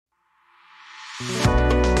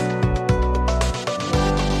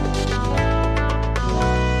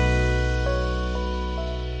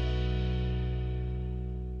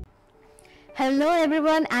Hello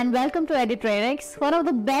everyone and welcome to Edutrainex, one of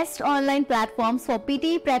the best online platforms for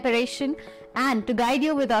PT preparation and to guide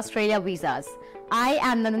you with Australia visas. I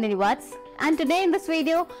am Nandini Watts, and today in this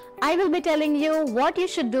video I will be telling you what you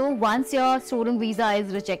should do once your student visa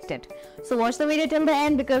is rejected. So watch the video till the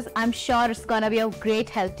end because I'm sure it's gonna be of great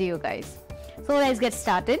help to you guys. So let's get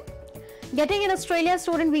started. Getting an Australia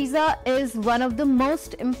student visa is one of the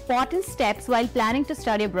most important steps while planning to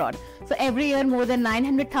study abroad. So every year more than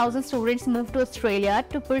 900,000 students move to Australia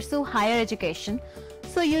to pursue higher education.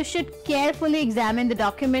 So you should carefully examine the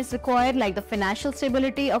documents required, like the financial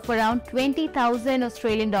stability of around 20,000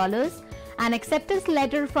 Australian dollars, an acceptance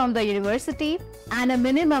letter from the university, and a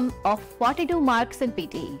minimum of 42 marks in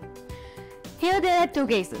PTE. Here there are two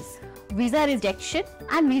cases: visa rejection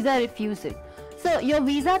and visa refusal. So your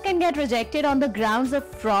visa can get rejected on the grounds of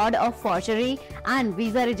fraud or forgery, and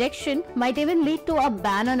visa rejection might even lead to a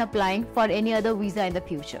ban on applying for any other visa in the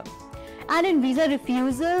future. And in visa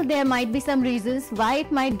refusal, there might be some reasons why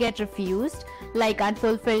it might get refused, like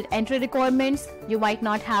unfulfilled entry requirements. You might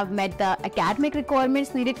not have met the academic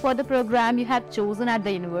requirements needed for the program you have chosen at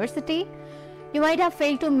the university. You might have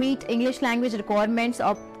failed to meet English language requirements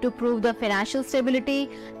or to prove the financial stability.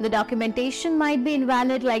 The documentation might be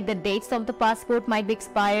invalid, like the dates of the passport might be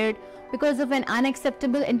expired. Because of an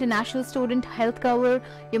unacceptable international student health cover,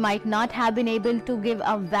 you might not have been able to give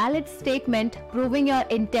a valid statement proving your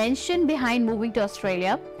intention behind moving to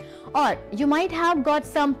Australia. Or you might have got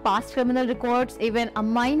some past criminal records. Even a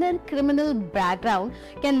minor criminal background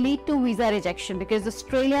can lead to visa rejection because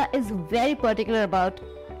Australia is very particular about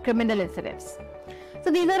criminal incidents. So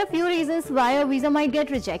these are a few reasons why a visa might get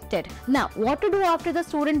rejected. Now, what to do after the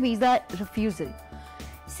student visa refusal?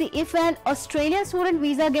 See, if an Australian student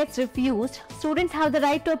visa gets refused, students have the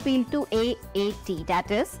right to appeal to AAT, that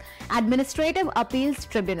is Administrative Appeals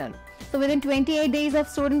Tribunal. So within 28 days of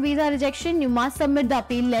student visa rejection, you must submit the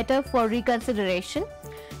appeal letter for reconsideration.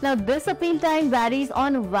 Now, this appeal time varies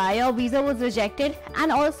on why your visa was rejected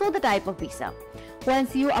and also the type of visa.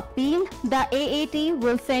 Once you appeal, the AAT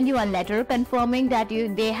will send you a letter confirming that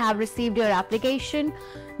they have received your application.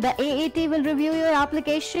 The AAT will review your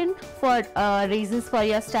application for reasons for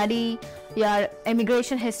your study, your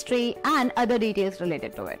immigration history, and other details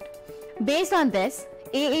related to it. Based on this,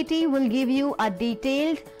 AAT will give you a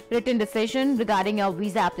detailed written decision regarding your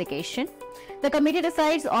visa application. The committee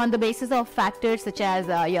decides on the basis of factors such as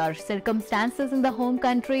your circumstances in the home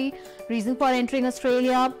country, reason for entering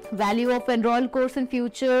Australia, value of enrolled course in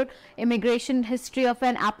future, immigration history of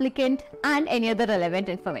an applicant, and any other relevant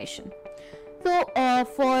information. So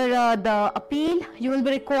for the appeal, you will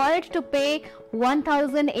be required to pay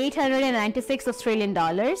 1,896 Australian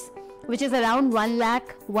dollars, which is around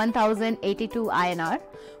 1,01,082 INR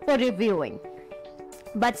for reviewing.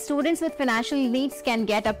 But students with financial needs can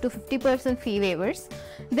get up to 50% fee waivers.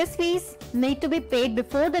 These fees need to be paid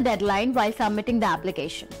before the deadline while submitting the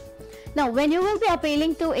application. Now, when you will be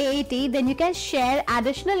appealing to AAT, then you can share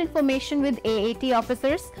additional information with AAT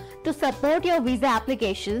officers to support your visa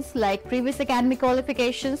applications, like previous academic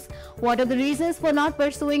qualifications, what are the reasons for not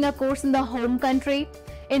pursuing a course in the home country,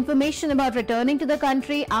 information about returning to the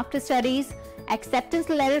country after studies, acceptance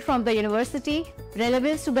letter from the university,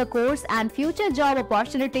 relevance to the course and future job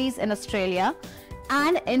opportunities in Australia,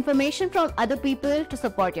 and information from other people to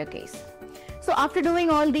support your case. So after doing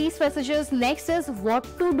all these procedures, next is what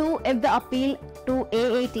to do if the appeal to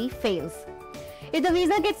AAT fails. If the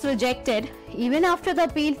visa gets rejected, even after the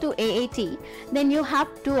appeal to AAT, then you have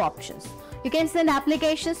two options. You can send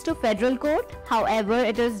applications to federal court. However,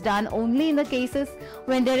 it is done only in the cases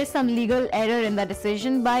when there is some legal error in the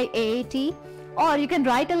decision by AAT. Or you can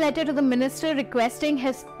write a letter to the minister requesting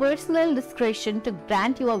his personal discretion to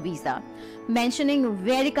grant you a visa, mentioning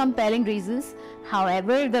very compelling reasons.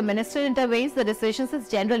 However, if the minister intervenes, the decision is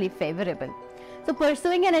generally favorable. So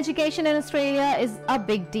pursuing an education in Australia is a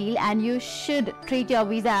big deal, and you should treat your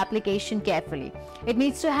visa application carefully. It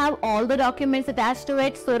needs to have all the documents attached to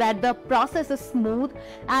it so that the process is smooth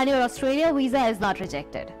and your Australia visa is not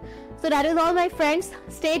rejected. So that is all, my friends.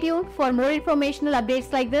 Stay tuned for more informational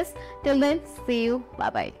updates like this. Till then, see you.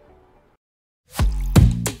 Bye-bye.